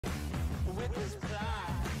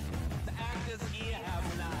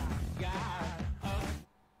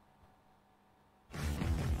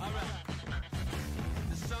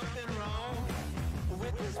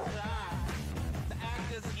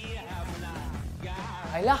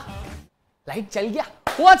Light chal gaya.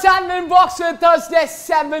 What's happening, Boxer? Thursday,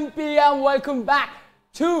 7 p.m. Welcome back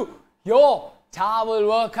to your towel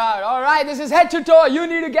workout. Alright, this is head to toe. You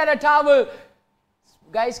need to get a towel.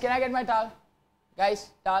 Guys, can I get my towel? Guys,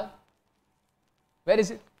 towel. Where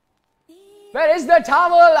is it? Where is the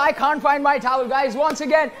towel? I can't find my towel, guys. Once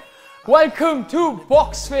again, welcome to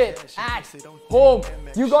BoxFit at home.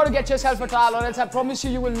 You got to get yourself a towel, or else I promise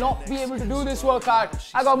you, you will not be able to do this workout.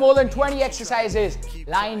 I got more than 20 exercises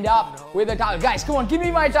lined up with a towel. Guys, come on, give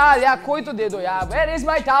me my towel. Yeah, koi to de do, yeah. Where is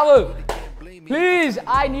my towel? Please,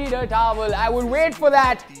 I need a towel. I will wait for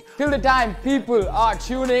that till the time people are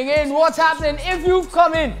tuning in. What's happening? If you've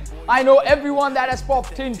come in, I know everyone that has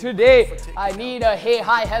popped in today. I need a hey,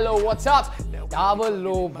 hi, hello, what's up? Towel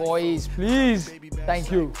low, boys, please.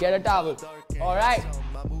 Thank you. Get a towel. All right.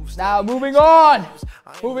 Now moving on.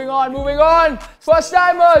 First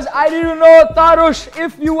timers, I need to know, Tarush,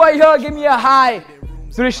 if you are here, give me a hi.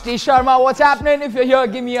 Srishti Sharma, what's happening? If you're here,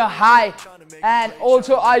 give me a hi. And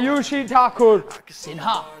also Ayushi Thakur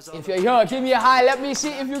Sinha, if you're here, give me a hi. Let me see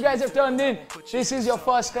if you guys have turned in. This is your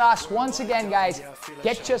first class. Once again, guys,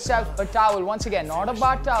 get yourself a towel. Once again, not a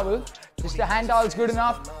bath towel. Just a hand towel is good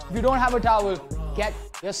enough. If you don't have a towel, get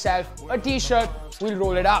yourself a t-shirt. We'll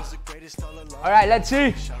roll it up. All right, let's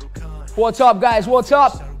see. What's up, guys? What's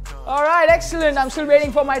up? All right, excellent. I'm still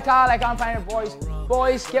waiting for my towel. I can't find it, boys.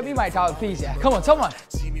 Boys, get me my towel, please. Yeah, come on, someone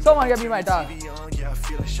get me my towel.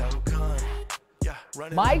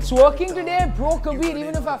 Mic's working today, bro. Kabir,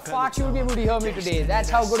 even if I fart, you'll be able to hear me today. That's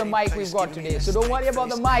how good a mic we've got today. So don't worry about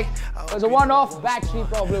the mic. It was a one-off battery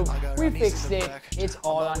problem. We fixed it. It's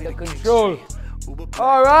all under control.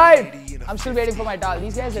 All right. I'm still waiting for my towel.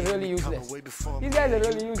 These guys are really useless. Where's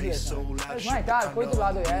my towel? Koi to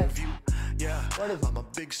la do, yaar. What is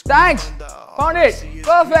it? Thanks. Found it.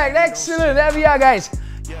 Perfect. Excellent. There we are, guys.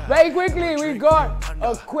 Very quickly, we've got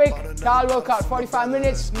a quick towel workout. 45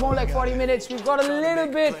 minutes, more like 40 minutes. We've got a little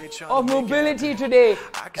bit of mobility today.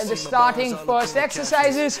 And the starting first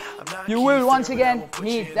exercises, you will once again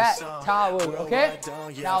need that towel, okay?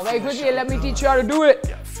 Now, very quickly, let me teach you how to do it.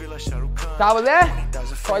 Towel there,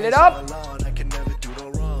 coil it up,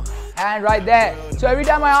 and right there. So every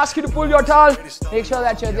time I ask you to pull your towel, make sure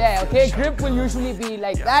that you're there, okay? Grip will usually be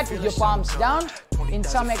like that with your palms down. In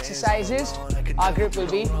some exercises, our grip will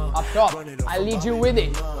be up top. I'll lead you with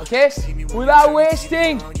it, okay? Without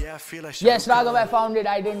wasting. Yes, Raghav, I found it.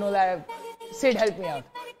 I didn't know that. Sid, help me out.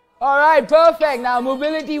 All right, perfect. Now,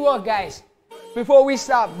 mobility work, guys. Before we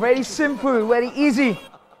start, very simple, very easy.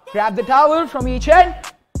 Grab the towel from each end.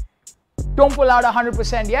 Don't pull out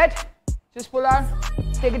 100% yet. Just pull out.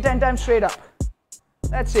 Take it 10 times straight up.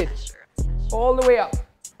 That's it. All the way up.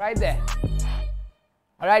 Right there.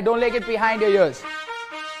 All right, don't leg it behind your ears.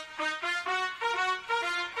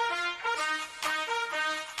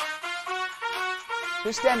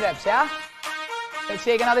 Just 10 reps, yeah? Let's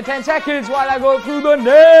take another 10 seconds while I go through the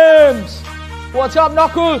names. What's up,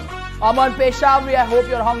 Knuckle? Aman Peshavri, I hope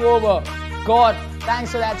you're hungover. God,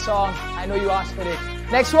 thanks for that song. I know you asked for it.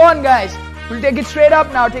 Next one, guys. We'll take it straight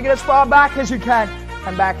up now. Take it as far back as you can.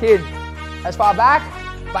 And back in. As far back,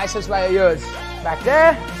 biceps by your ears. Back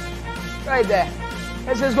there, right there.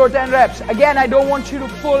 Let's just go 10 reps. Again, I don't want you to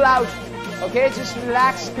pull out. Okay, just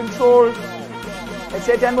relax, control. Let's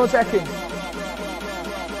say 10 more seconds.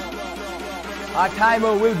 Our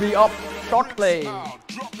timer will be up shortly.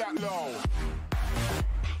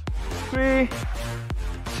 3,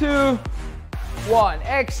 2, 1.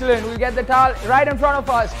 Excellent. We'll get the towel right in front of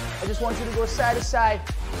us. I just want you to go side to side.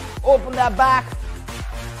 Open that back.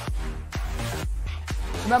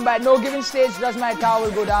 Remember, at no given stage does my towel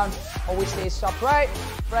go down. Always stays upright.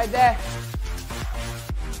 Right there.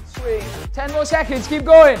 Swing. 10 more seconds. Keep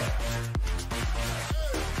going.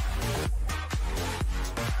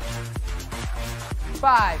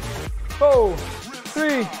 5, 4,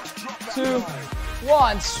 3, 2,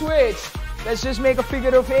 1. Switch. Let's just make a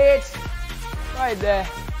figure of 8. Right there.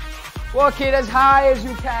 Work it as high as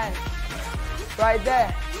you can. Right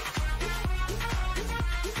there.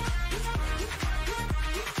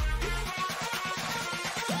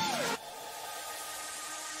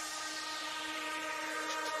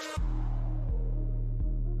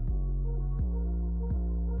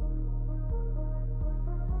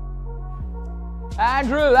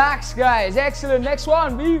 And relax, guys. Excellent. Next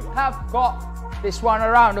one, we have got this one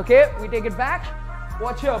around, okay? We take it back.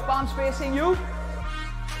 Watch your palms facing you.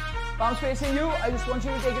 Palms facing you. I just want you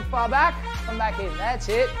to take it far back. Come back in. That's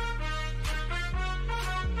it.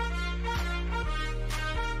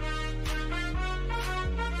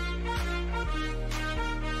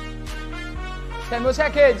 Ten more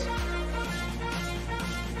seconds.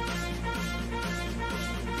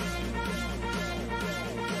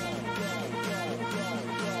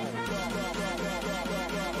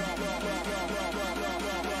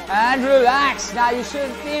 And relax. Now you should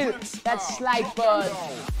feel that slight burn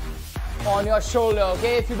on your shoulder,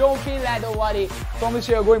 okay? If you don't feel that, don't worry. Promise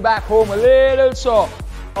you're going back home a little sore.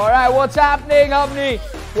 Alright, what's happening, Hamni?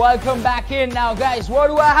 Welcome back in now, guys. What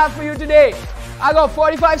do I have for you today? I got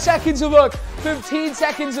 45 seconds of work, 15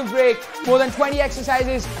 seconds of break, more than 20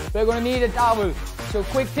 exercises. We're going to need a towel. So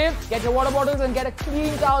quick tip, get your water bottles and get a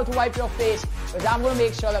clean towel to wipe your face, because I'm going to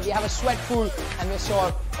make sure that we have a sweat pool and we're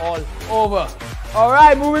sore all over.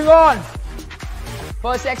 Alright, moving on.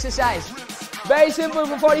 First exercise. Very simple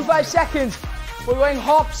for 45 seconds. We're going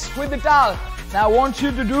hops with the towel. Now I want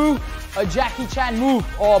you to do a Jackie Chan move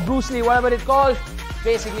or Bruce Lee, whatever it's called.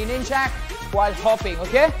 Basically ninjak while hopping,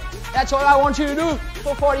 okay? That's all I want you to do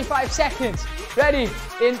for 45 seconds. Ready?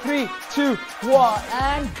 In 3, 2, 1,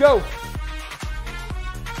 and go.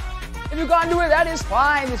 If you can't do it, that is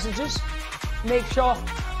fine. This is just make sure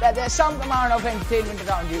that there's some amount of entertainment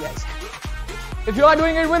around you guys. If you are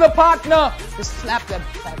doing it with a partner, just slap them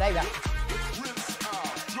like that.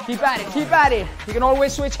 Keep at it, keep at it. You can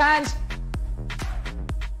always switch hands.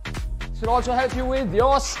 This will also help you with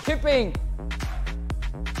your skipping.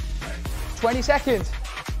 20 seconds.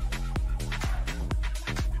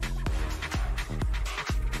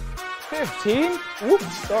 15.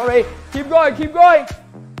 Oops, sorry. Keep going, keep going.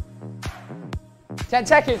 10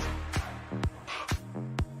 seconds.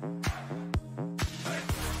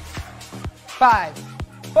 5,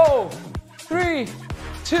 4, 3,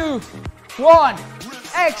 2, 1.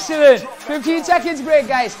 Excellent. 15 seconds break,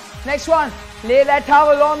 guys. Next one. Lay that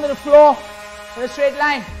towel on the floor in a straight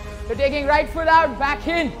line. You're taking right foot out, back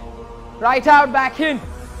in. Right out, back in.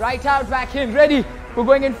 Right out, back in. Ready? We're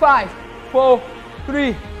going in 5, 4,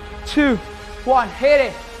 3, 2, 1. Hit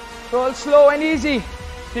it. Roll slow and easy.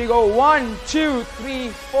 Here you go. 1, 2, 3,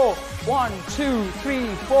 4. 1, 2, 3,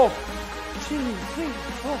 4. 2, 3,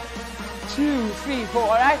 4. 2, 3, 4.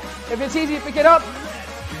 Alright? If it's easy, pick it up.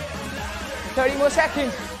 30 more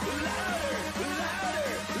seconds.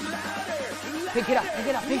 Pick it up, pick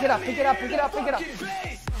it up, pick it up, pick it up, pick it up, pick it up.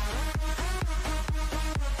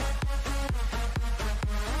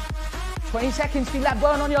 20 seconds, feel that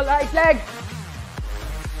burn on your right leg.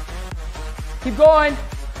 Keep going.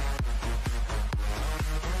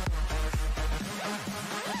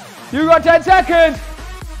 You got 10 seconds.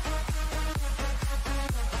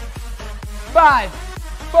 5,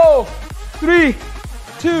 4, 3,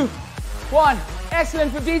 2, 1.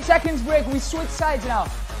 Excellent. 15 seconds break. We switch sides now.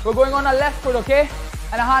 We're going on our left foot, okay?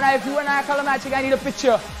 And Ahana, if you and I are color matching, I need a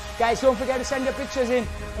picture. Guys, don't forget to send your pictures in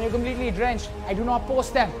when you're completely drenched. I do not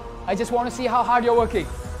post them. I just want to see how hard you're working.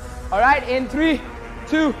 Alright, in 3,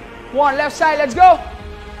 2, 1. Left side, let's go.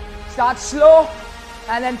 Start slow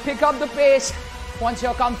and then pick up the pace once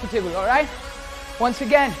you're comfortable, alright? Once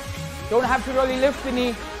again, don't have to really lift the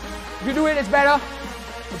knee. If you do it, it's better.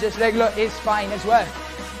 But just regular is fine as well.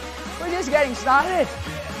 We're just getting started.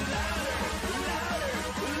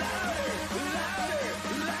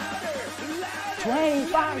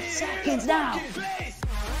 "25 seconds now."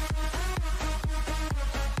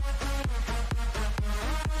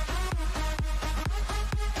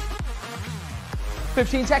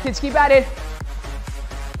 "15 seconds, keep at it."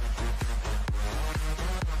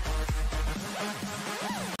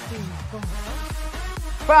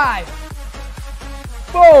 "5,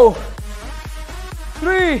 4,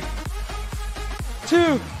 3,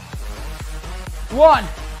 2, 1.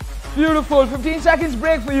 Beautiful. 15 seconds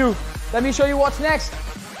break for you. Let me show you what's next.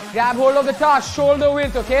 Grab hold of the task, shoulder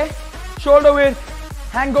width, okay? Shoulder width.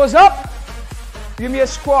 Hand goes up. Give me a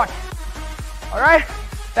squat. Alright?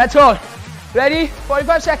 That's all. Ready?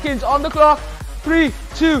 45 seconds on the clock. 3,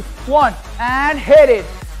 2, 1. And hit it.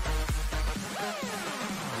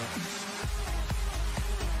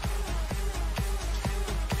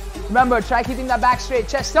 Remember, try keeping that back straight.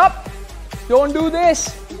 Chest up. Don't do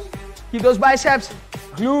this. Keep those biceps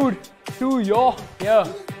glued to your ear.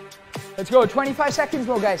 Let's go. 25 seconds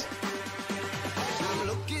more, guys. I'm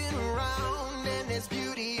looking around and there's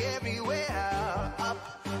beauty everywhere. Up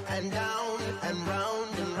and down and round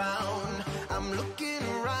and round. I'm looking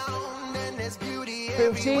around and there's beauty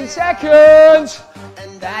 15 seconds.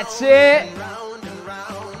 That's it. round and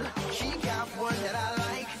round. She got one that I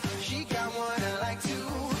like. She got one I like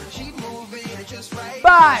too. She moving it just right.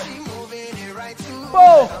 5, She moving it right too.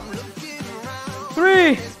 4, I'm looking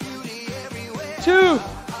 3, 2,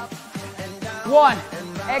 1.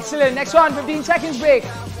 Excellent. Next one, 15 seconds break.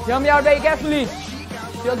 Hear me out very carefully.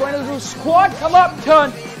 You're going to do squat, come up,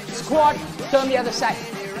 turn, squat, turn the other side.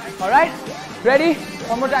 All right? Ready?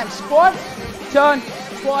 One more time. Squat, turn,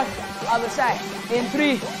 squat, other side. In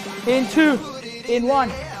 3, in 2, in 1.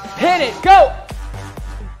 Hit it. Go.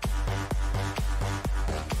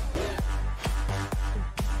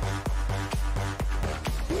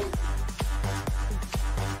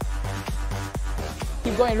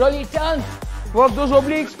 Keep going. Really turn. Work those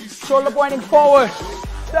obliques. Shoulder pointing forward.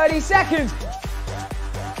 30 seconds.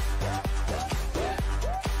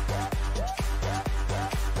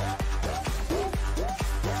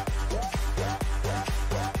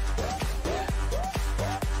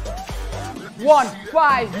 One,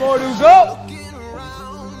 5 more to go.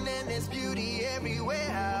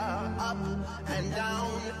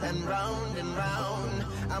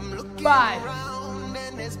 Five,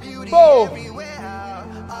 4,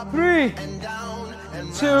 3,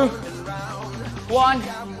 2, 1,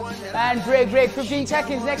 and break. 15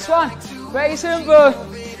 seconds. Next one. Very simple.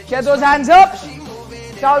 Get those hands up.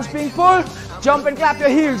 Towels being full. Jump and clap your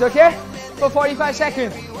heels, okay? For 45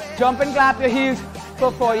 seconds. Jump and clap your heels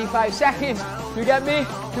for 45 seconds. You get me?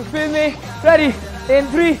 You feel me? Ready? In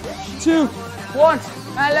 3, 2, 1,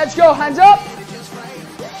 and let's go. Hands up.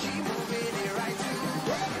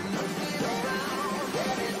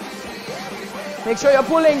 Make sure you're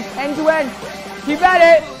pulling end to end. Keep at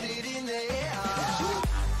it.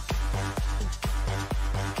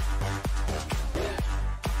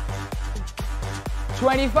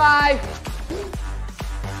 $25.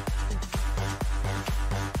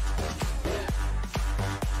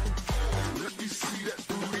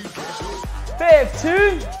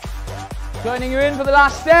 15. Joining you in for the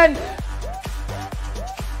last 10.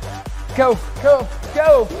 Go, go,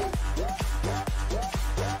 go.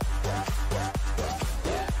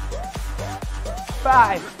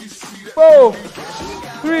 5, 4,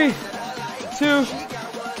 3, 2,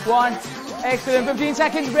 1. Excellent. 15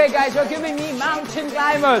 seconds break, guys. You're giving me mountain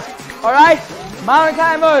climbers. All right? Mountain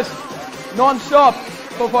climbers. Non-stop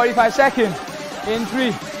for 45 seconds. In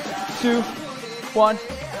 3, 2, 1.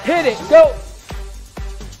 Hit it. Go.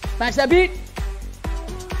 Match that beat.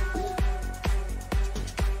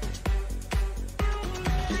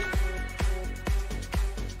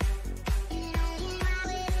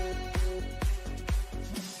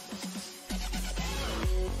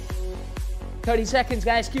 $30 seconds,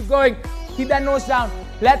 guys. Keep going. Keep that nose down.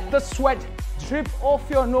 Let the sweat drip off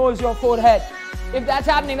your nose, your forehead. If that's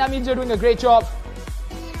happening, that means you're doing a great job.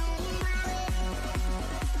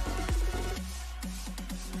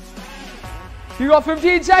 You got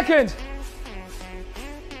 15 seconds.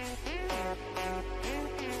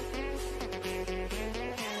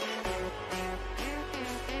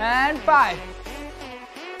 And 5,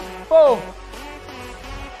 4,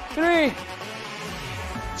 3,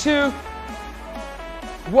 2,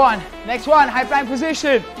 1. Next one, high plank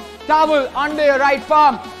position. Towel under your right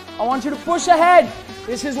palm. I want you to push ahead.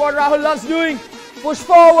 This is what Rahul loves doing. Push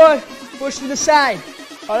forward, push to the side.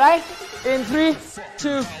 All right? In 3,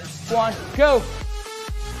 2, 1, go.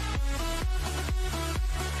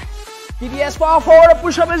 Keep as far forward or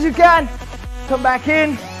push up as you can. Come back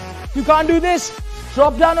in. If you can't do this,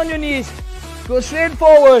 drop down on your knees. Go straight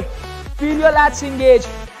forward. Feel your lats engage.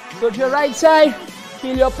 Go to your right side.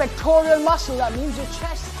 Feel your pectoral muscle. That means your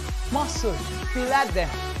chest muscle. Feel that there.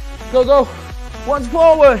 Go, go. Once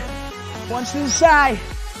forward. Once to the side.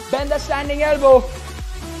 Bend the standing elbow.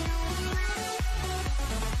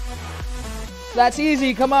 That's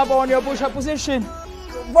easy. Come up on your push-up position.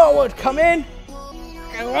 Go forward. Come in.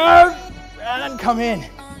 Go out. And come in.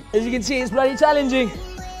 As you can see, it's bloody challenging.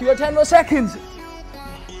 You got 10 more seconds.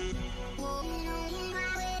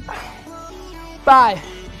 5,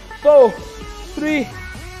 4, 3,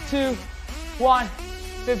 2, 1.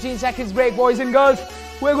 15 seconds break, boys and girls.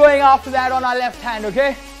 We're going after that on our left hand,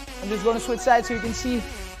 okay? I'm just going to switch sides so you can see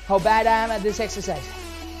how bad I am at this exercise.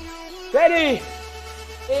 Ready?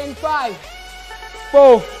 In 5,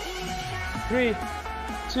 4, 3,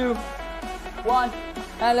 2, 1.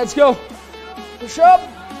 And let's go. Push up,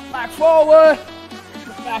 back forward,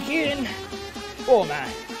 back in. Oh,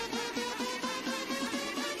 man.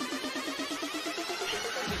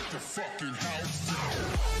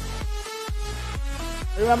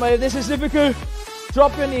 Remember, if this is difficult,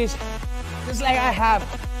 drop your knees, just like I have.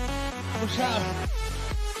 Push out.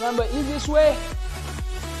 Remember, easiest way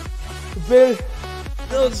to build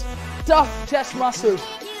those tough chest muscles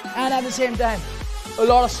and at the same time, a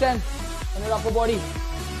lot of strength in your upper body.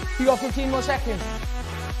 You got 15 more seconds.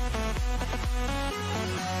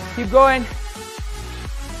 Keep going.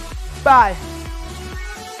 5,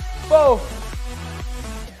 4,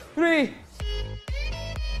 3,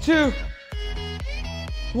 2,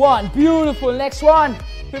 1. Beautiful. Next one.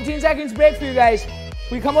 15 seconds break for you guys.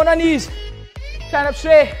 We come on our knees. Stand up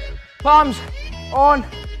straight. Palms on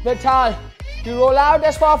the towel. You roll out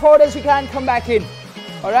as far forward as you can. Come back in.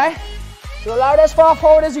 Alright? Roll out as far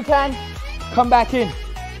forward as you can. Come back in.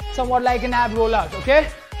 Somewhat like an ab roll out. Okay?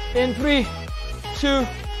 In 3, 2,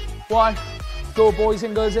 1. Go, boys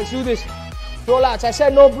and girls. Let's do this. Roll outs. I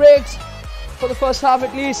said no breaks for the first half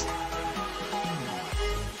at least.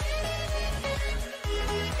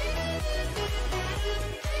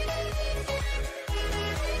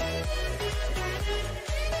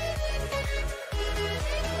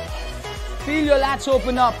 Feel your lats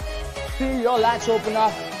open up. Feel your lats open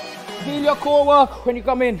up. Feel your core work when you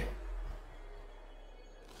come in.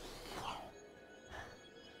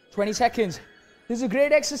 20 seconds. This is a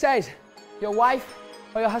great exercise. Your wife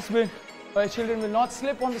or your husband or your children will not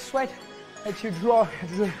slip on the sweat that you drool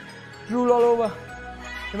all over.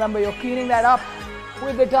 Remember, you're cleaning that up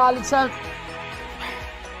with the towel itself.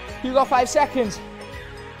 You got 5 seconds.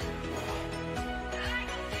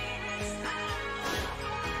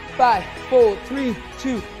 5, 4, 3,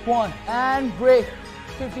 2, 1, and break.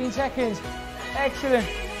 15 seconds. Excellent.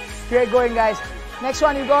 Great going, guys. Next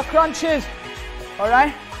one, you got crunches.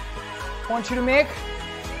 Alright? I want you to make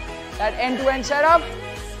that end-to-end setup,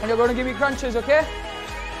 and you're going to give me crunches, okay?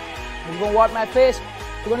 I'm going to wipe my face.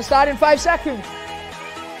 We're going to start in 5 seconds.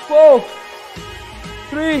 4,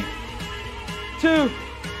 3, 2,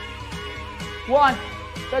 1.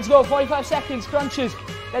 Let's go. 45 seconds. Crunches.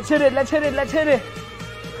 Let's hit it. Let's hit it. Let's hit it.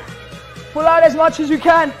 Pull out as much as you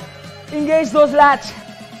can. Engage those lats.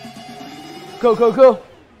 Go, go, go.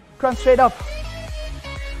 Crunch straight up.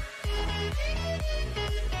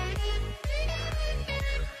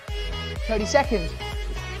 "30 seconds.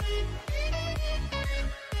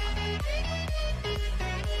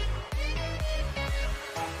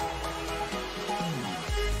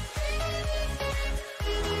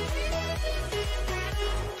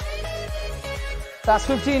 Last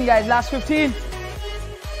 15, guys. Last 15.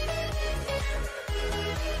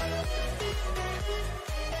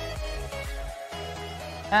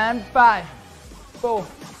 And 5, 4,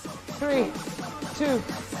 3, 2,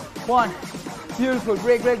 1. Beautiful.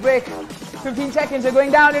 Break, break, break. 15 seconds. We're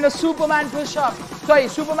going down in a Superman push-up. Sorry,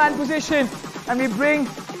 Superman position. And we bring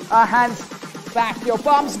our hands back. Your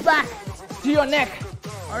palms back to your neck.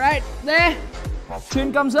 Alright, there.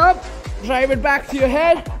 Chin comes up. Drive it back to your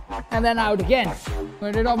head. And then out again.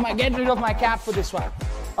 Get rid of my cap for this one.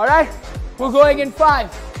 Alright? We're going in 5,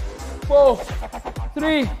 4,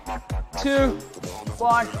 3, 2,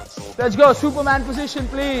 1. Let's go. Superman position,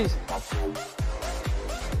 please.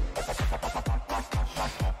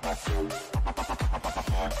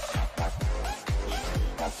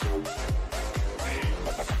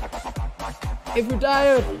 If you're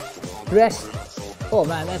tired, rest. Oh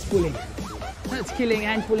man, that's pulling. That's killing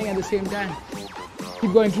and pulling at the same time.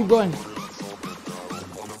 Keep going, keep going.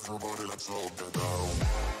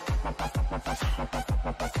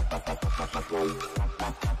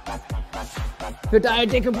 If you're tired,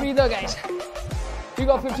 take a breather, guys. We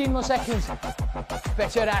got 15 more seconds.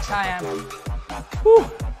 Bet your ass I am. Whew.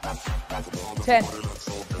 10,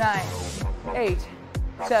 9, 8,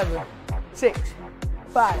 7, 6,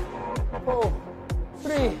 5, 4,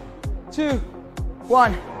 3, 2,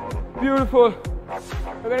 1. Beautiful.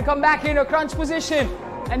 We're going to come back in a crunch position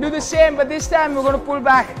and do the same, but this time we're going to pull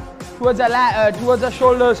back towards our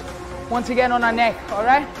shoulders, once again on our neck. All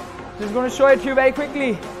right? Just going to show it to you very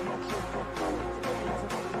quickly.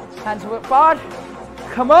 Hands apart,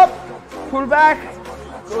 come up, pull back,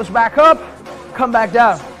 goes back up, come back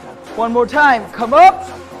down. One more time, come up,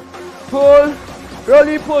 pull,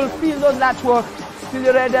 really pull, feel those lats work, feel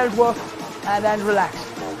your red delt work, and then relax.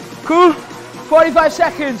 Cool? 45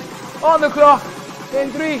 seconds on the clock. In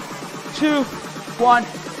 3, 2, 1.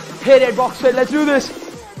 Hit it, box fit. Let's do this.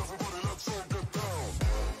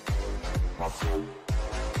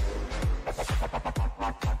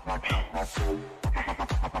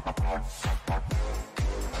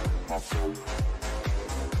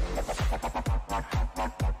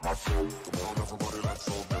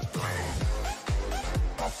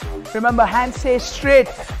 Remember, hands stay straight.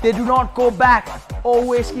 They do not go back.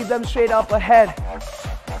 Always keep them straight up ahead.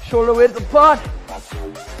 Shoulder width apart.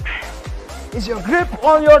 Is your grip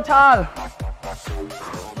on your towel.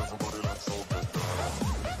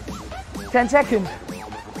 10 seconds.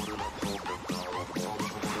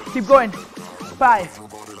 Keep going. 5,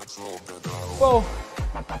 4,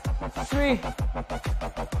 3,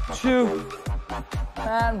 2,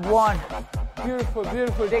 and 1. Beautiful,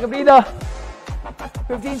 beautiful. Take a breather.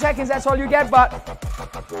 15 seconds, that's all you get, but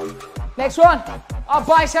next one, our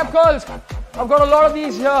bicep curls. I've got a lot of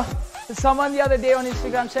these here. Someone the other day on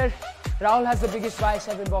Instagram said, Rahul has the biggest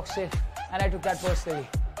bicep in boxing, and I took that personally.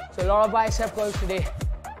 So a lot of bicep curls today.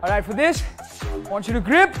 All right, for this, I want you to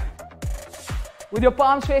grip with your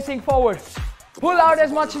palms facing forward. Pull out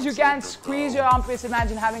as much as you can, squeeze your armpits.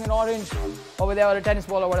 Imagine having an orange over there or a tennis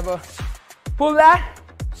ball or whatever. Pull that,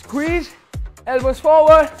 squeeze, elbows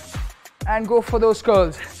forward, and go for those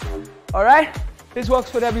curls. All right, this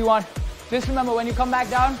works for everyone. Just remember, when you come back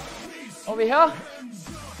down over here,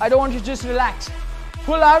 I don't want you to just relax.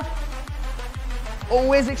 Pull out,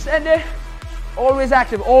 always extended, always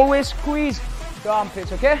active, always squeeze your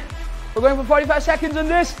armpits, okay? We're going for 45 seconds on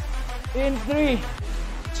this. In 3,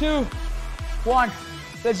 2, 1.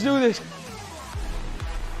 Let's do this.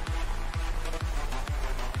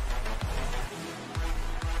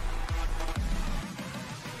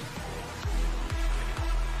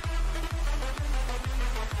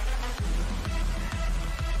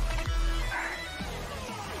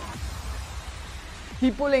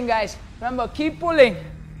 Keep pulling, guys. Remember, keep pulling.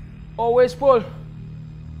 Always pull.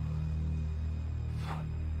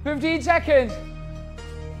 15 seconds.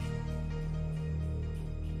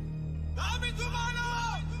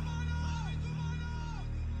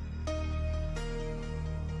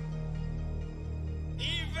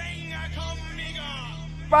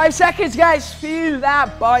 Five seconds, guys. Feel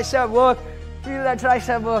that bicep work. Feel that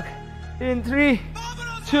tricep work. In 3,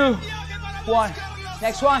 2, 1.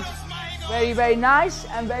 Next one. Very, very nice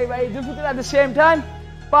and very, very difficult at the same time.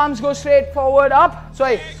 Palms go straight forward, up.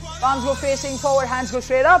 Sorry, palms go facing forward, hands go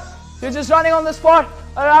straight up. You're just running on the spot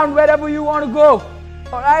around wherever you want to go.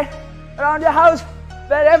 All right? Around your house,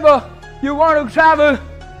 wherever you want to travel,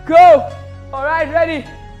 go. All right, ready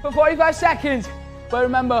for 45 seconds. But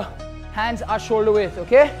remember, hands are shoulder width,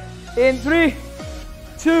 okay? In 3,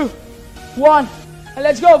 2, 1. And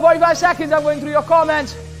let's go, 45 seconds. I'm going through your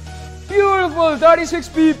comments. Beautiful, 36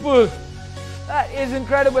 people. That is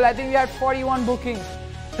incredible. I think we had 41 bookings,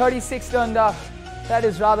 36 turned up. That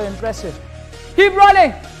is rather impressive. Keep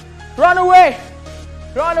running. Run away.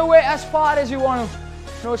 Run away as far as you want to.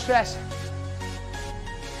 No stress.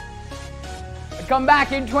 And come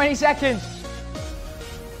back in 20 seconds.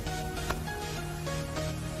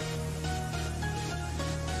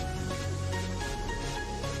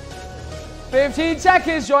 "15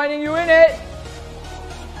 seconds, joining you in it.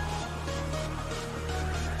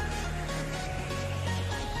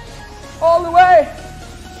 All the way.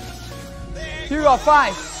 You got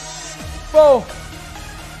 5, 4,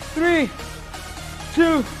 3,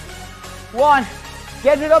 2, 1.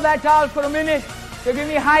 Get rid of that towel for a minute. You're giving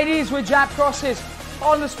me high knees with jab crosses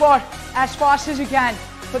on the spot as fast as you can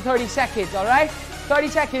for 30 seconds, all right? 30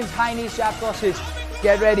 seconds, high knees, jab crosses.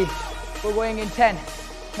 Get ready. We're going in 10,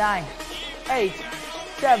 9, 8,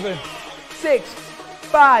 7, 6,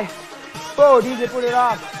 5, 4. DJ, put it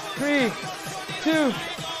up. 3, 2,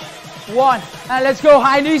 1. And let's go.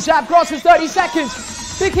 High knees, jab crosses, 30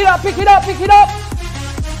 seconds. Pick it up, pick it up, pick it up.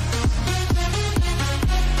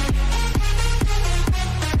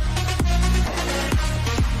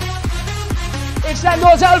 Extend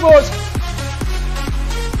those elbows.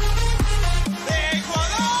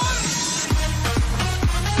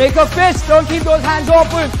 Make a fist. Don't keep those hands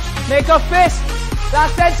open. Make a fist.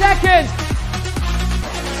 Last 10 seconds.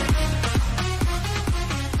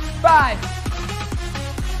 5,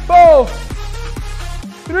 4,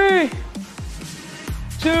 3,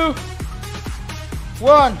 2,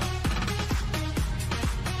 1.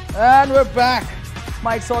 And we're back.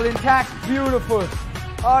 Mic's all intact. Beautiful.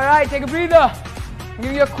 All right, take a breather.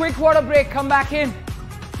 Give you a quick water break. Come back in.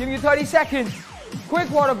 Give you 30 seconds. Quick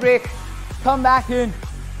water break. Come back in.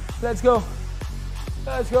 Let's go.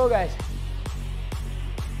 Let's go, guys.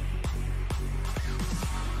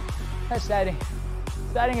 That's exciting.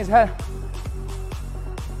 Exciting as hell.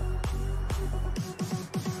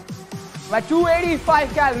 My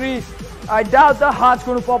 285 calories. I doubt the heart's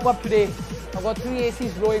going to pop up today. I've got 3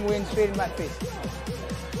 ACs blowing wind straight in my face.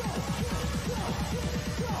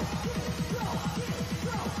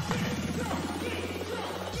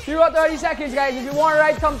 You got 30 seconds, guys. If you want to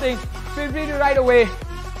write something, feel free to write away.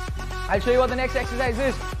 I'll show you what the next exercise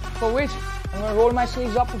is, for which I'm going to roll my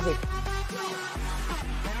sleeves up a bit.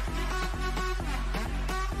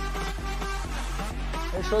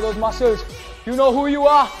 Let's show those muscles. You know who you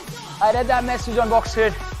are. I read that message on Box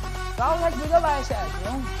Trade. Rahul has bigger biceps, you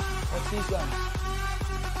know? Let's see some.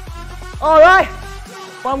 Alright.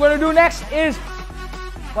 What I'm going to do next is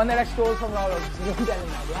one that I stole from Rahul. So don't tell him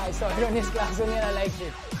that. Yeah, I saw it on his class only and I liked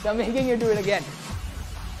it. So I'm making you do it again.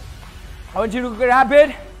 I want you to grab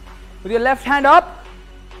it with your left hand up,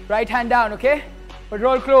 right hand down, okay? But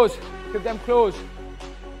roll close, keep them close.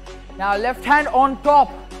 Now left hand on top,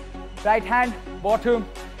 right hand bottom.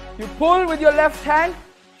 You pull with your left hand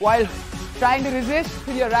while trying to resist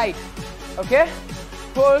with your right, okay?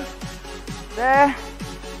 Pull, there,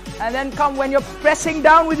 and then come when you're pressing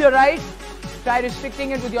down with your right, try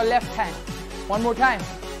restricting it with your left hand. One more time.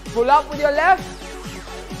 Pull up with your left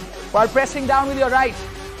while pressing down with your right.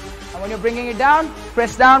 And when you're bringing it down,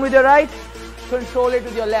 press down with your right, control it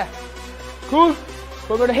with your left. Cool?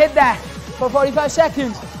 We're going to hit that for 45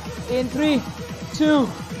 seconds. In 3, 2,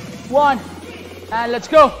 1, and let's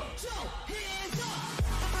go.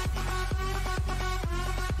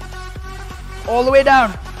 All the way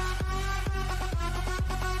down.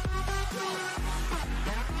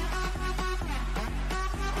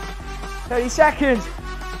 Thirty seconds.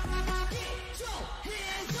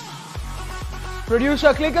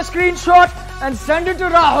 Producer, click a screenshot and send it to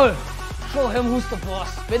Rahul. Show him who's the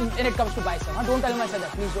boss when it comes to bicep. Don't tell him I said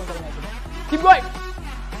that. Please don't tell him I said that. Keep going.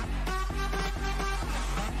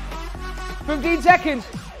 15 seconds.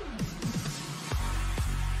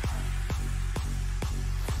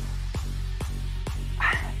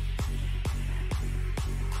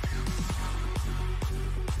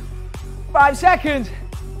 Five seconds.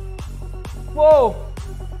 4,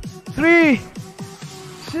 3,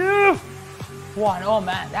 2, 1. Oh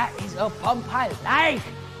man, that is a pump I like.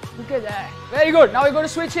 Look at that. Very good. Now we're going to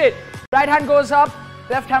switch it. Right hand goes up,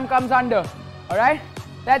 left hand comes under. Alright?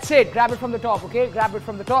 That's it. Grab it from the top, okay? Grab it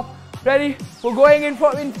from the top. Ready? We're going in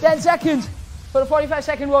for 10 seconds for the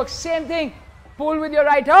 45-second work. Same thing. Pull with your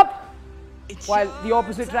right up while the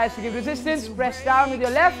opposite tries to give resistance. Press down with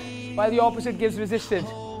your left while the opposite gives resistance.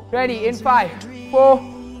 Ready? In 5,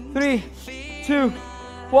 4, 3, 2,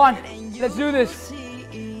 1. Let's do this.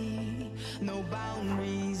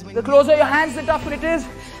 The closer your hands, the tougher it is.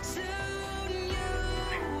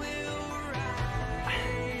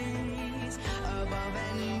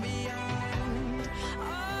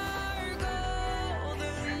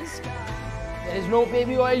 There is no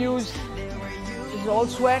baby oil used. This is all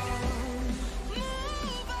sweat.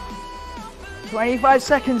 25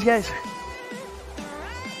 seconds, guys.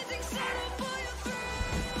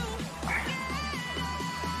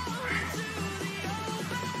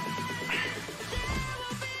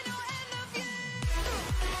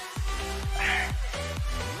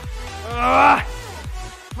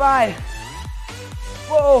 Five,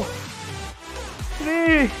 4,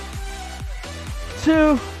 3,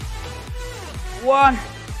 2, 1,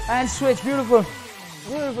 and switch. Beautiful.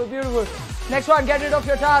 Beautiful, beautiful. Next one, get rid of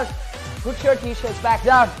your towels. Put your t-shirts back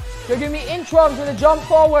down. You'll give me inchworms with a jump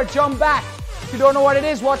forward, jump back. If you don't know what it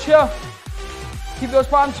is, watch here. Keep those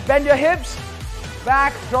palms, bend your hips,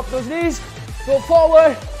 back, drop those knees, go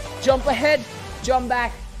forward, jump ahead, jump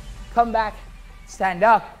back, come back, stand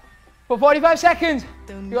up. For 45 seconds,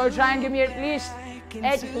 you're going to try and give me at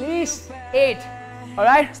least 8.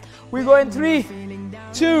 Alright? We go in 3,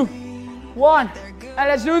 2, 1. And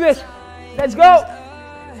let's do this. Let's go.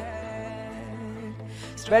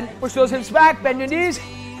 Bend, push those hips back, bend your knees.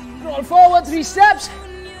 Roll forward 3 steps.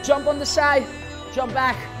 Jump on the side, jump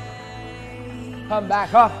back. Come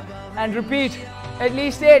back up. And repeat. At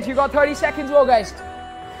least 8. You got 30 seconds more, guys.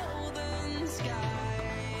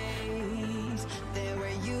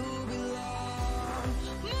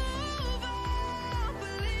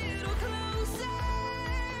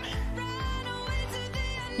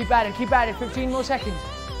 Keep at it, 15 more seconds.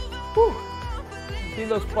 Whew. Feel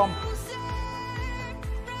those pump.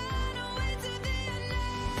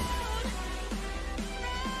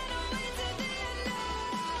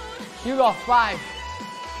 You got 5,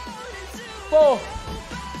 4,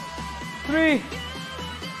 3,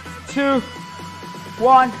 2,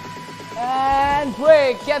 1, and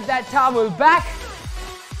break. Get that towel back.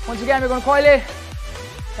 Once again, we're going to coil it.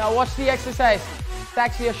 Now watch the exercise. It's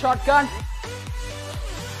actually a shotgun.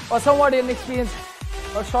 Or somewhat inexperienced,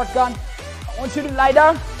 or shotgun. I want you to lie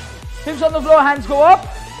down, hips on the floor, hands go up,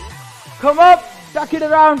 come up, tuck it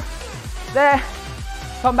around, there,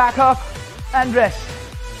 come back up, and rest.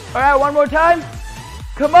 Alright, one more time,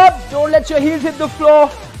 come up, don't let your heels hit the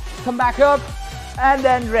floor, come back up, and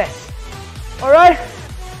then rest. Alright,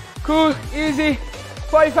 cool, easy,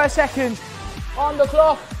 45 seconds, on the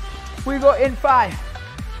clock, we go in 5,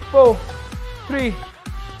 4, 3,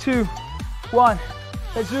 2, 1.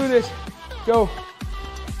 Let's do this. Go.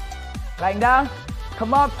 Lying down.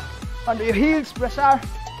 Come up. Under your heels. Press out.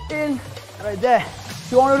 In. Right there.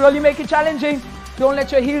 If you want to really make it challenging, don't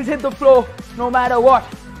let your heels hit the floor no matter what.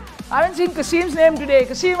 I haven't seen Kasim's name today.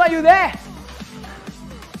 Kasim, are you there?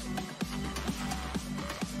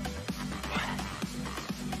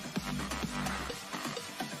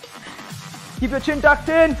 Keep your chin tucked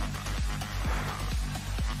in.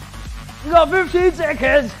 You got 15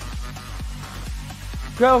 seconds.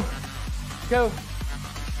 Go. Go.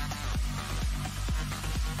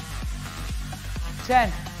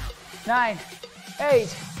 10, 9,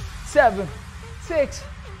 8, 7, 6,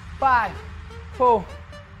 5, 4,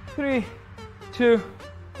 3, 2,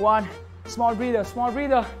 1. Small breather, small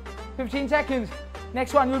breather. 15 seconds.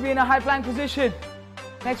 Next one, you'll be in a high plank position.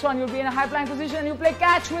 Next one, you'll be in a high plank position and you play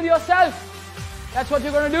catch with yourself. That's what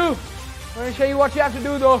you're going to do. I'm going to show you what you have to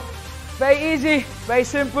do though. Very easy, very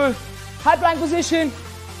simple. High plank position.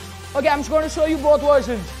 Okay, I'm just going to show you both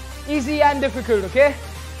versions. Easy and difficult, okay?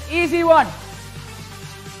 Easy one.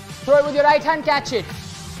 Throw it with your right hand, catch it.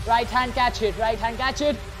 Right hand, catch it. Right hand, catch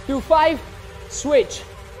it. Do 5, switch.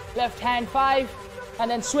 Left hand 5,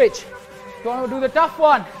 and then switch. You want to do the tough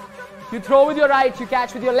one. You throw with your right, you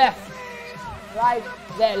catch with your left. Right,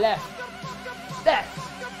 there, left. Left.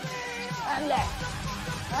 And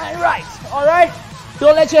left. And right. Alright?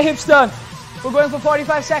 Don't let your hips turn. We're going for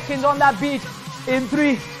 45 seconds on that beat. In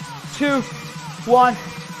 3, 2, 1.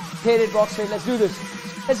 Hit it, box straight. Let's do this.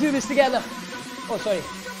 Let's do this together. Oh, sorry.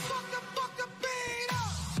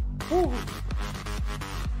 Ooh.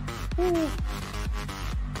 Ooh.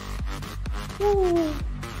 Ooh.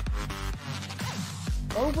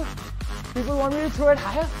 Oh, but people want me to throw it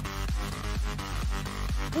higher?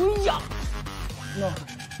 Ooh, yeah. No,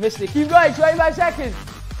 missed it. Keep going, 25 seconds.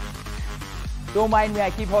 Don't mind me,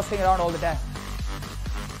 I keep hosting around all the time.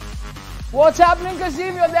 What's happening,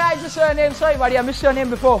 Kasim? You're there, I just saw your name. Sorry, buddy, I missed your name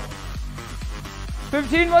before.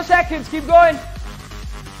 15 more seconds, keep going.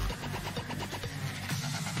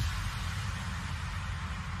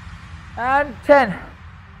 And 10,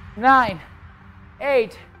 9,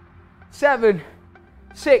 8, 7,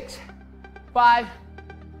 6, 5,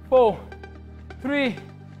 4, 3,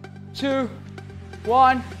 2,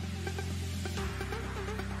 1.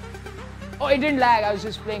 Oh, it didn't lag. I was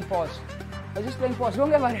just playing pause. Don't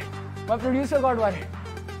get worried. My producer got worried.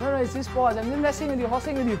 No, it's just pause. I'm just messing with you,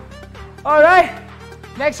 horsing with you. Alright.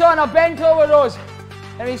 Next one, a bent over rows.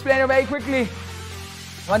 Let me explain it very quickly.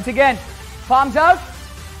 Once again, palms out,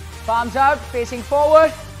 facing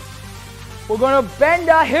forward. We're going to bend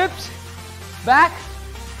our hips back.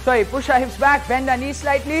 Sorry, push our hips back, bend our knees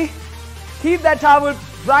slightly. Keep that towel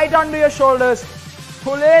right under your shoulders.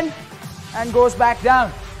 Pull in and goes back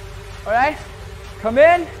down. Alright? Come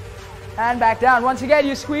in and back down. Once again,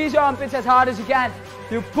 you squeeze your armpits as hard as you can.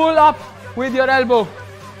 You pull up with your elbow.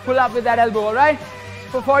 Pull up with that elbow, alright?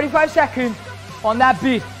 For 45 seconds on that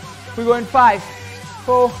beat. We're going 5,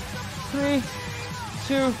 4, 3,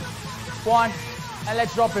 2, 1. And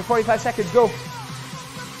let's drop it. 45 seconds, go.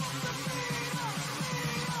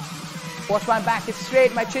 Watch my back, it's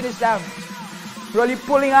straight, my chin is down. Really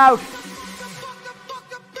pulling out.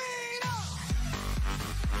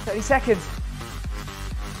 30 seconds.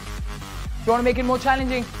 If you want to make it more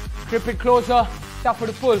challenging, grip it closer, tougher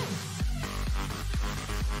to pull.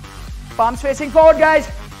 Palms facing forward, guys.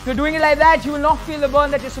 If you're doing it like that, you will not feel the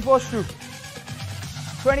burn that you're supposed to.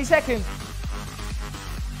 20 seconds.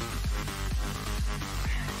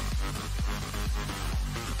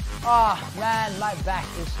 Ah, man, my back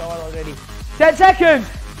is sore already. 10 seconds.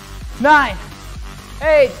 9,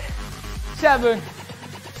 8, 7,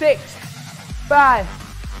 6, 5,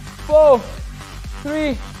 4,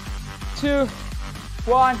 3, 2,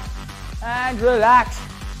 1, and relax.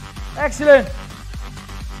 Excellent.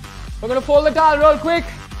 We're going to fold the towel real quick.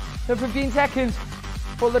 For 15 seconds.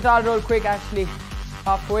 Fold the towel real quick, actually.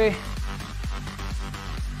 Halfway.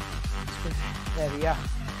 There we are.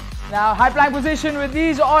 Now, high plank position with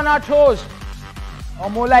these on our toes. Or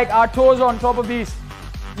more like our toes on top of these.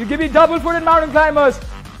 You give me double-footed mountain climbers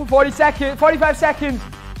for 45 seconds.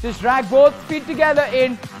 Just drag both feet together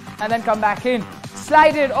in and then come back in.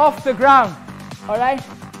 Slide it off the ground. Alright?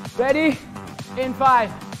 Ready? In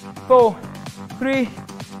 5, 4, 3,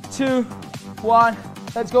 2, 1.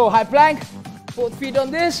 Let's go. High plank. Both feet on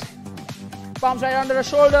this. Palms right under the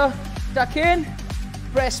shoulder. Tuck in.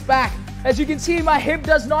 Press back. As you can see, my hip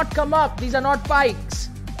does not come up. These are not pikes.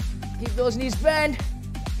 Keep those knees bent.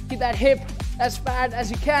 Keep that hip as fat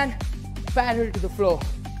as you can. Parallel to the floor.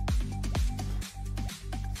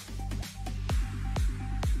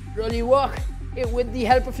 Really work it with the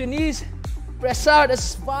help of your knees. Press out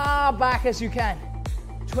as far back as you can.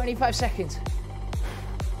 25 seconds.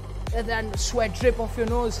 Let that sweat drip off your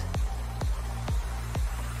nose.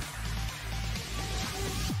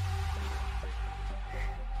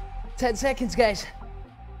 Ten seconds, guys.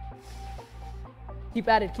 Keep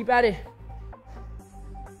at it, keep at it.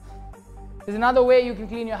 There's another way you can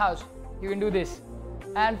clean your house. You can do this.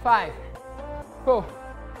 And 5, 4,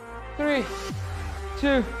 3,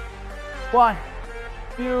 2, 1.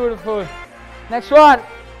 Beautiful. Next one.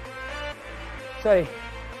 Sorry.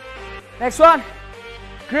 Next one.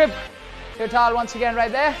 Grip your towel once again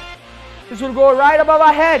right there. This will go right above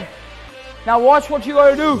our head. Now watch what you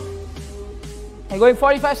got to do. You're going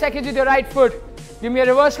 45 seconds with your right foot. Give me a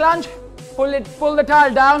reverse lunge. Pull the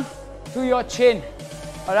towel down to your chin.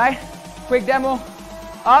 Alright? Quick demo.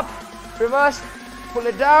 Up, reverse, pull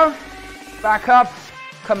it down, back up,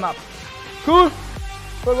 come up. Cool?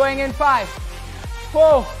 We're going in 5,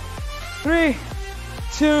 4, 3,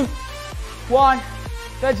 2, 1.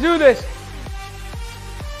 Let's do this.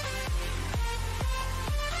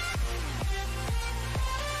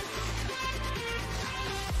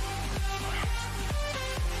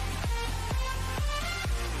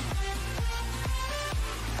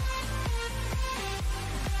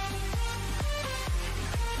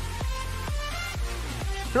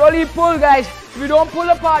 Really pull, guys. If you don't pull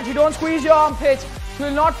apart, you don't squeeze your armpits, you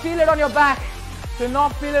will not feel it on your back. You will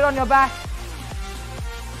not feel it on your back.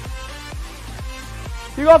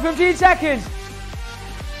 You got 15 seconds.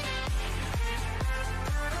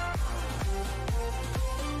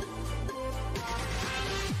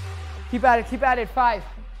 Keep at it. 5,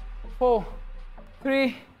 4,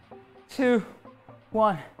 3, 2,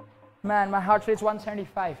 1. Man, my heart rate's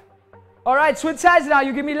 175. All right, switch sides now.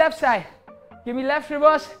 You give me left side. Give me left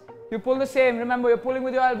reverse. You pull the same. Remember, you're pulling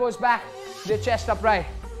with your elbows back, your chest upright.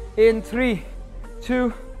 In 3,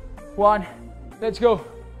 2, 1. Let's go.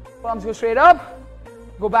 Palms go straight up.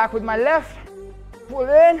 Go back with my left. Pull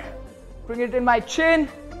in. Bring it in my chin.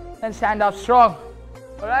 And stand up strong.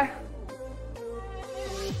 All right?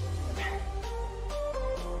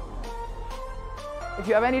 If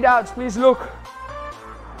you have any doubts, please look.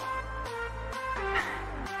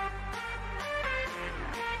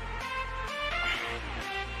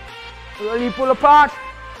 Really pull apart.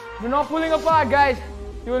 If you're not pulling apart, guys,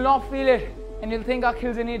 you will not feel it and you'll think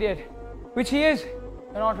Akhil's an idiot, which he is.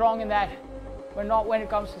 You're not wrong in that, but not when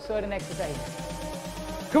it comes to certain exercise.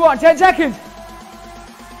 Come on, 10 seconds.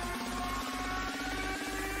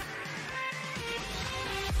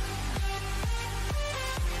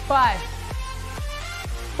 Five,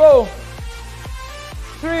 4,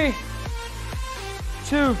 3,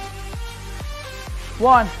 2,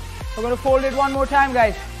 1. We're going to fold it one more time,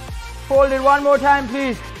 guys. Fold it one more time,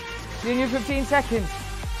 please. Give you 15 seconds.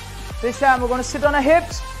 This time we're going to sit on our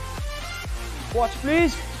hips. Watch,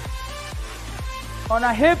 please. On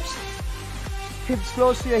our hips. Hips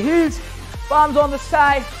close to your heels. Palms on the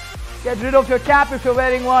side. Get rid of your cap if you're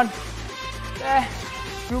wearing one. There.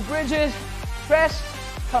 Do bridges. Press.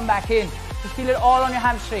 Come back in. You feel it all on your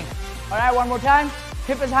hamstring. Alright, one more time.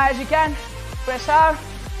 Hip as high as you can. Press out.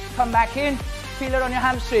 Come back in. Feel it on your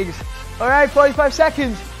hamstrings. Alright, 45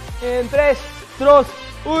 seconds. In 3, 2, 1.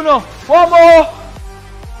 One more.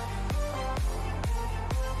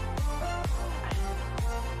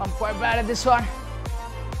 I'm quite bad at this one.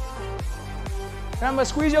 Remember,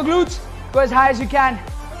 squeeze your glutes. Go as high as you can.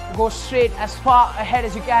 Go straight as far ahead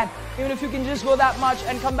as you can. Even if you can just go that much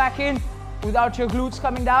and come back in without your glutes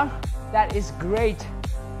coming down, that is great.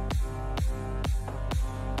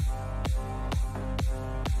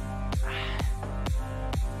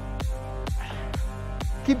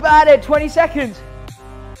 Keep at it, 20 seconds.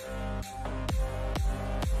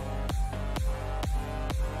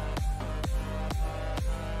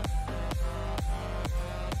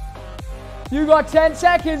 You got 10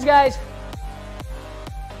 seconds, guys.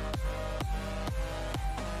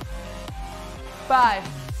 5,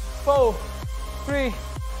 4, 3,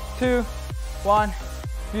 2, 1.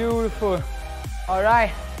 Beautiful. All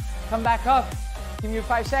right, come back up. Give me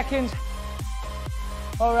 5 seconds.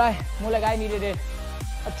 All right, more like I needed it.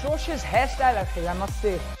 Atrocious hairstyle, Akhil, I must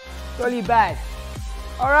say. Really bad.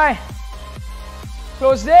 All right.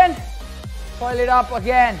 Closed in. Coil it up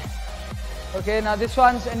again. Okay, now this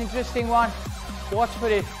one's an interesting one. Watch for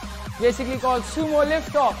it. Basically called sumo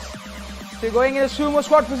lift offs. So you're going in a sumo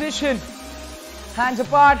squat position. Hands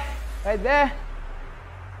apart, right there.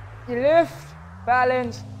 You lift,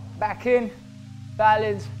 balance, back in,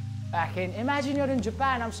 balance, back in. Imagine you're in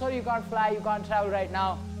Japan. I'm sorry you can't fly, you can't travel right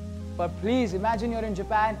now. But please, imagine you're in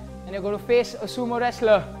Japan and you're going to face a sumo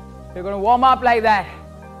wrestler. You're going to warm up like that.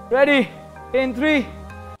 Ready? In 3,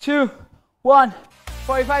 2, 1.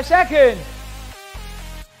 45 seconds.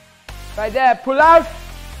 Right there, pull out,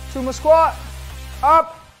 sumo squat,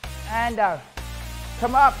 up and down.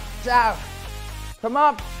 Come up, down. Come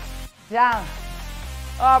up, down,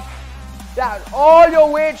 up, down. All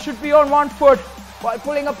your weight should be on one foot while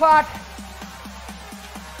pulling apart.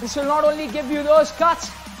 This will not only give you those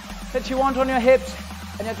cuts that you want on your hips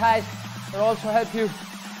and your thighs, it will also help you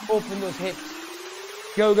open those hips.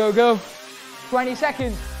 Go, go, go. 20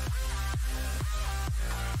 seconds.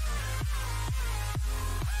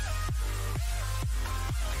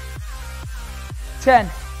 10,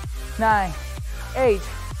 9, 8,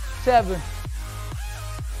 7,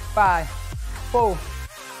 5, 4,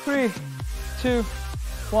 3, 2,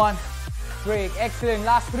 1. Break. Excellent.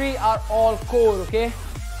 Last 3 are all core, okay?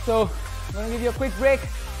 So I'm going to give you a quick break.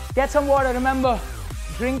 Get some water. Remember,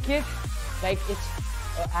 drink it like it's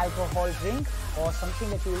an alcohol drink or something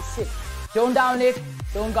that you will sip. Don't down it,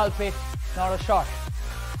 don't gulp it, not a shot.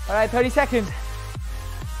 All right, 30 seconds.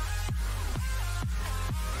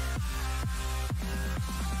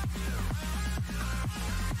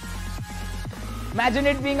 Imagine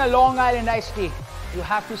it being a Long Island iced tea. You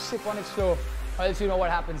have to sip on it slow, or else you know what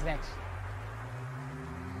happens next.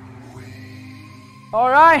 All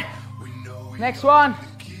right, next one.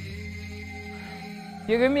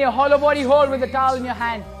 You give me a hollow body hold with the towel in your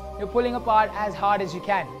hand. You're pulling apart as hard as you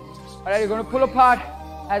can. All right, you're going to pull apart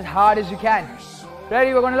as hard as you can.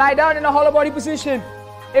 Ready? We're going to lie down in a hollow body position.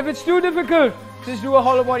 If it's too difficult, just do a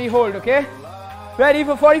hollow body hold, okay? Ready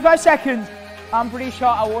for 45 seconds. I'm pretty sure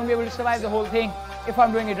I won't be able to survive the whole thing if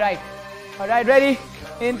I'm doing it right. All right, ready?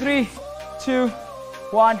 In 3, 2,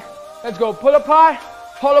 1. Let's go. Pull apart,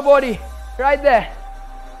 hollow body, right there.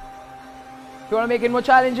 If you want to make it more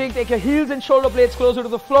challenging, take your heels and shoulder blades closer to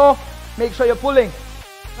the floor. Make sure you're pulling.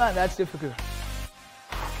 Man, that's difficult.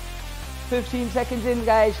 15 seconds in,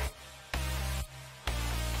 guys.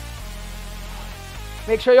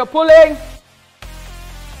 Make sure you're pulling.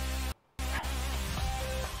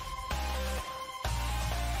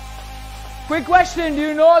 Quick question, do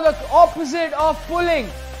you know the opposite of pulling?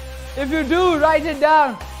 If you do, write it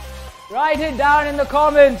down. Write it down in the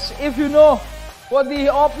comments if you know what the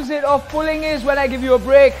opposite of pulling is when I give you a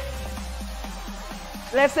break.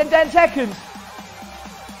 Less than 10 seconds.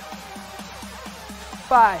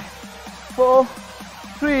 5, 4,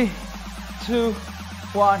 3, 2,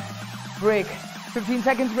 1. Break. 15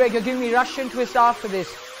 seconds break. You're giving me Russian twist after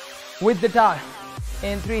this with the towel.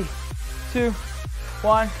 In 3, 2,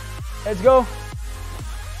 1. Let's go.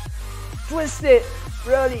 Twist it,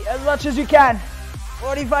 really, as much as you can.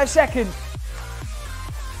 45 seconds.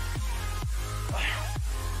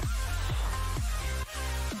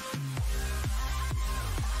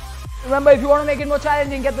 Remember, if you want to make it more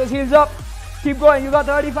challenging, get those heels up. Keep going, you got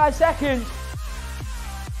 35 seconds.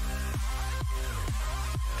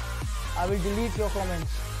 I will delete your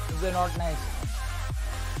comments if they're not nice.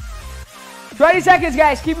 20 seconds,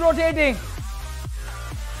 guys, keep rotating.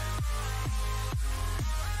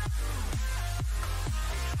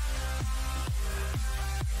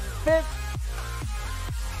 Fifth.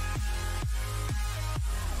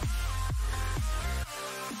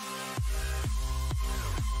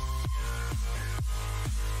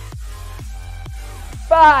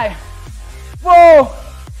 5, 4,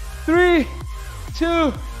 3,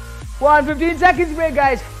 2, 1. 15 seconds break,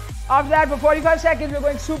 guys. After that, for 45 seconds, we're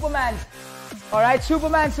going Superman. All right,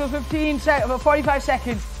 Superman, so 45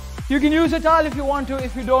 seconds. You can use a towel if you want to.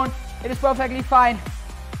 If you don't, it is perfectly fine.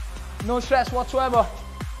 No stress whatsoever.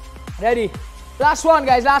 Ready? Last one,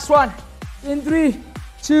 guys, last one. In 3,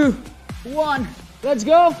 2, 1. Let's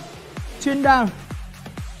go. Chin down.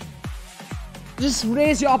 Just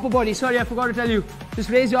raise your upper body. Sorry, I forgot to tell you. Just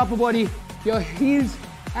raise your upper body. Your heels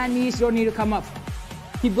and knees don't need to come up.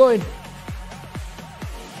 Keep going.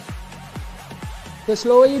 The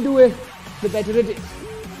slower you do it, the better it is.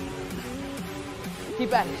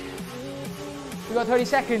 Keep at it. You got 30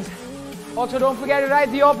 seconds. Also, don't forget to write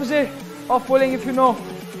the opposite of pulling if you know.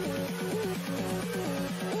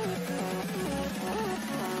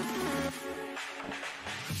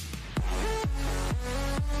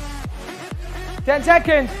 Ten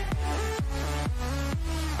seconds.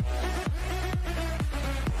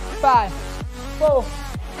 5, 4,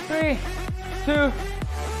 3, 2,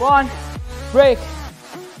 1. Break.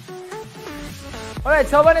 All right,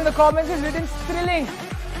 someone in the comments has written thrilling.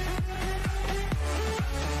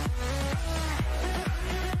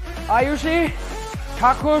 Ayushi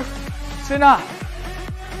Thakur Sinha.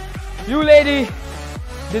 You lady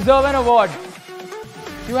deserve an award.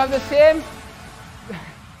 You have the same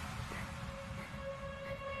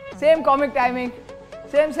comic timing,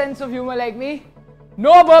 same sense of humor like me.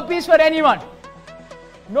 No burpees for anyone.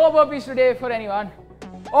 No burpees today for anyone.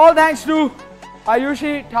 All thanks to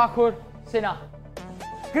Ayushi Thakur Sinha.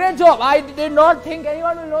 Great job. I did not think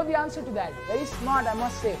anyone will know the answer to that. Very smart, I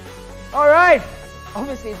must say. All right.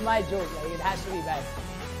 Obviously, it's my joke. Like, it has to be bad.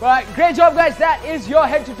 But great job, guys. That is your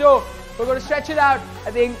head to toe. We're going to stretch it out.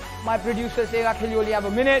 I think my producer saying, Akhil, you only have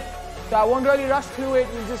a minute. So I won't really rush through it.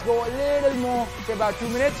 We'll just go a little more, say about 2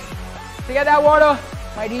 minutes. To get that water,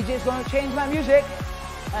 my DJ is going to change my music,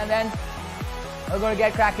 and then we're going to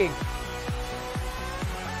get cracking.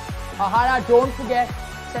 Ahara, don't forget,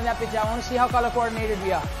 send that picture. I want to see how color coordinated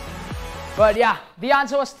we are. But yeah, the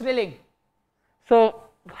answer was thrilling. So,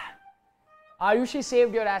 Ayushi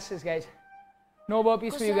saved your asses, guys. No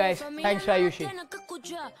burpees for you guys. Thanks, Ayushi.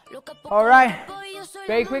 Alright,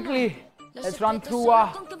 very quickly, let's run through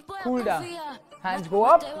our cool down. Hands go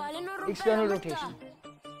up, external rotation.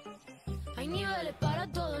 3,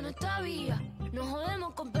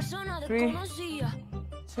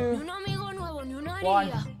 2,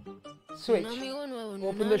 1, switch.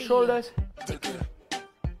 Open the shoulders.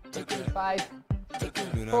 5,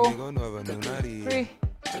 4, 3,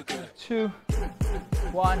 2,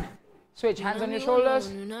 1. Switch, hands on your shoulders.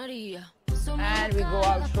 And we go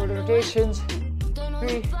out, shoulder rotations.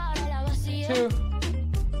 3, 2,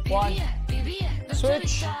 1.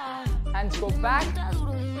 Switch, hands go back.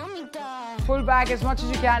 Pull back as much as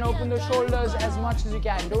you can, open the shoulders as much as you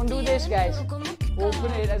can. Don't do this, guys.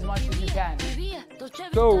 Open it as much as you can.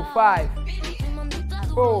 Go, 5,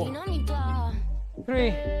 4,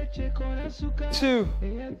 3, 2,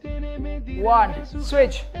 1.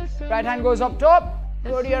 Switch. Right hand goes up top.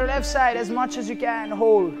 Go to your left side as much as you can.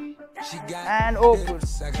 Hold. And open.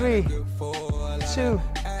 3, 2,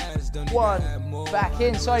 1. Back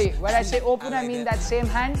in. Sorry, when I say open, I mean that same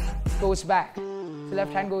hand goes back. The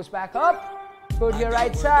left hand goes back up. Go to your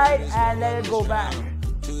right side and let it go back.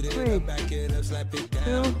 3, 2,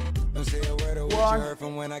 1.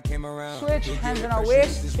 Switch, hands on our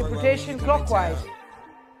waist, hip rotation clockwise.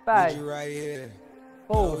 5,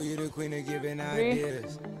 4, 3,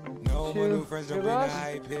 2, reverse.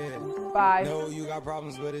 5,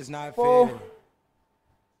 4,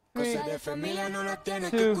 3,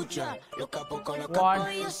 2, 1.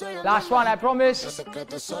 Last one, I promise.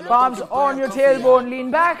 Palms on your tailbone,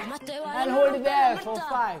 lean back and hold it there for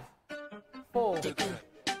 5, 4,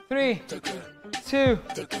 3, 2,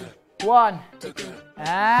 1.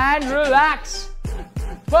 And relax.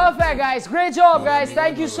 Perfect, guys. Great job, guys.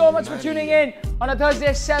 Thank you so much for tuning in on a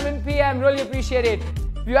Thursday, 7 p.m. Really appreciate it.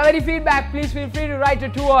 If you have any feedback, please feel free to write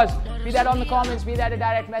it to us. Be that on the comments, be that a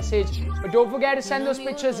direct message. But don't forget to send those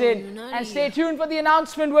pictures in. And stay tuned for the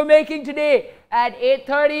announcement we're making today at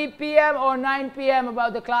 8:30 p.m. or 9 p.m.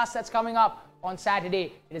 about the class that's coming up on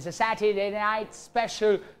Saturday. It is a Saturday night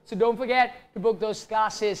special. So don't forget to book those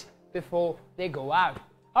classes before they go out.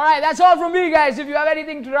 Alright, that's all from me, guys. If you have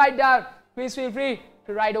anything to write down, please feel free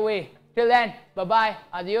to write away. Till then, bye-bye.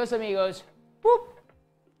 Adios, amigos. Boop.